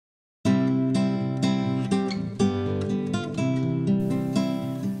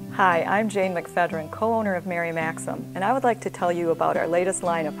Hi, I'm Jane McFedrin, co-owner of Maxim, and I would like to tell you about our latest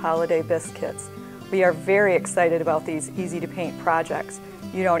line of holiday bisque kits. We are very excited about these easy-to-paint projects.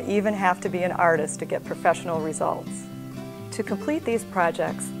 You don't even have to be an artist to get professional results. To complete these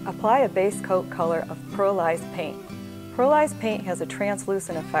projects, apply a base coat color of pearlized paint. Pearlized paint has a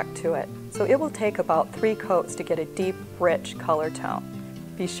translucent effect to it, so it will take about 3 coats to get a deep, rich color tone.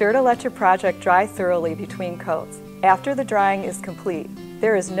 Be sure to let your project dry thoroughly between coats. After the drying is complete,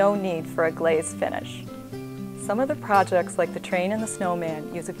 there is no need for a glaze finish. Some of the projects, like the train and the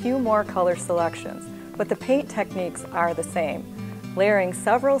snowman, use a few more color selections, but the paint techniques are the same. Layering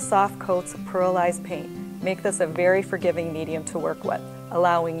several soft coats of pearlized paint make this a very forgiving medium to work with,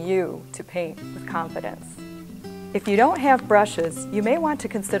 allowing you to paint with confidence. If you don't have brushes, you may want to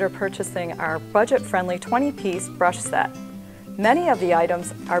consider purchasing our budget-friendly 20-piece brush set. Many of the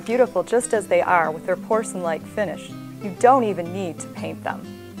items are beautiful just as they are with their porcelain-like finish. You don't even need to paint them.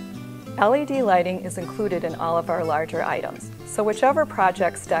 LED lighting is included in all of our larger items, so whichever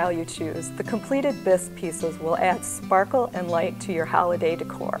project style you choose, the completed bisque pieces will add sparkle and light to your holiday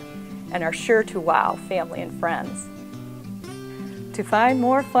decor and are sure to wow family and friends. To find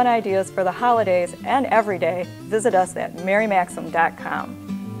more fun ideas for the holidays and every day, visit us at marymaxim.com.